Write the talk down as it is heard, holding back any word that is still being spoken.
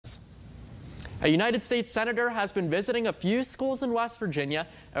A United States Senator has been visiting a few schools in West Virginia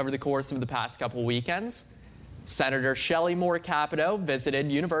over the course of the past couple weekends. Senator Shelley Moore Capito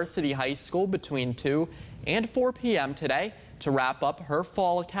visited University High School between 2 and 4 p.m. today to wrap up her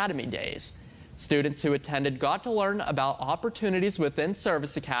Fall Academy days. Students who attended got to learn about opportunities within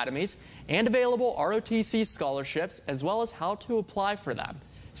service academies and available ROTC scholarships, as well as how to apply for them.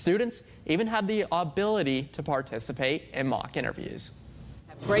 Students even had the ability to participate in mock interviews.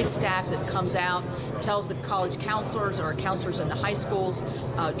 Great staff that comes out, tells the college counselors or counselors in the high schools,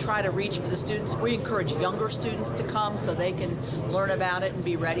 try to reach for the students. We encourage younger students to come so they can learn about it and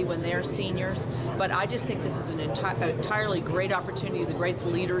be ready when they're seniors. But I just think this is an entirely great opportunity. The great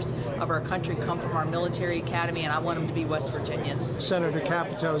leaders of our country come from our military academy, and I want them to be West Virginians. Senator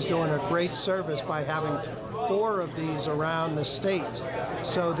Capito is doing a great service by having 4 of these around the state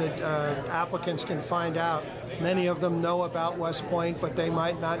so that applicants can find out. Many of them know about West Point, but they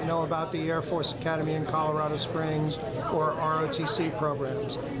might not know about the Air Force Academy in Colorado Springs or ROTC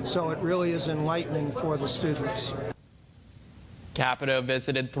programs. So it really is enlightening for the students. Capito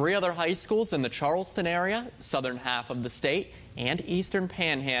visited 3 other high schools in the Charleston area, southern half of the state, and eastern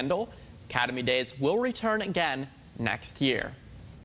panhandle. Academy Days will return again next year.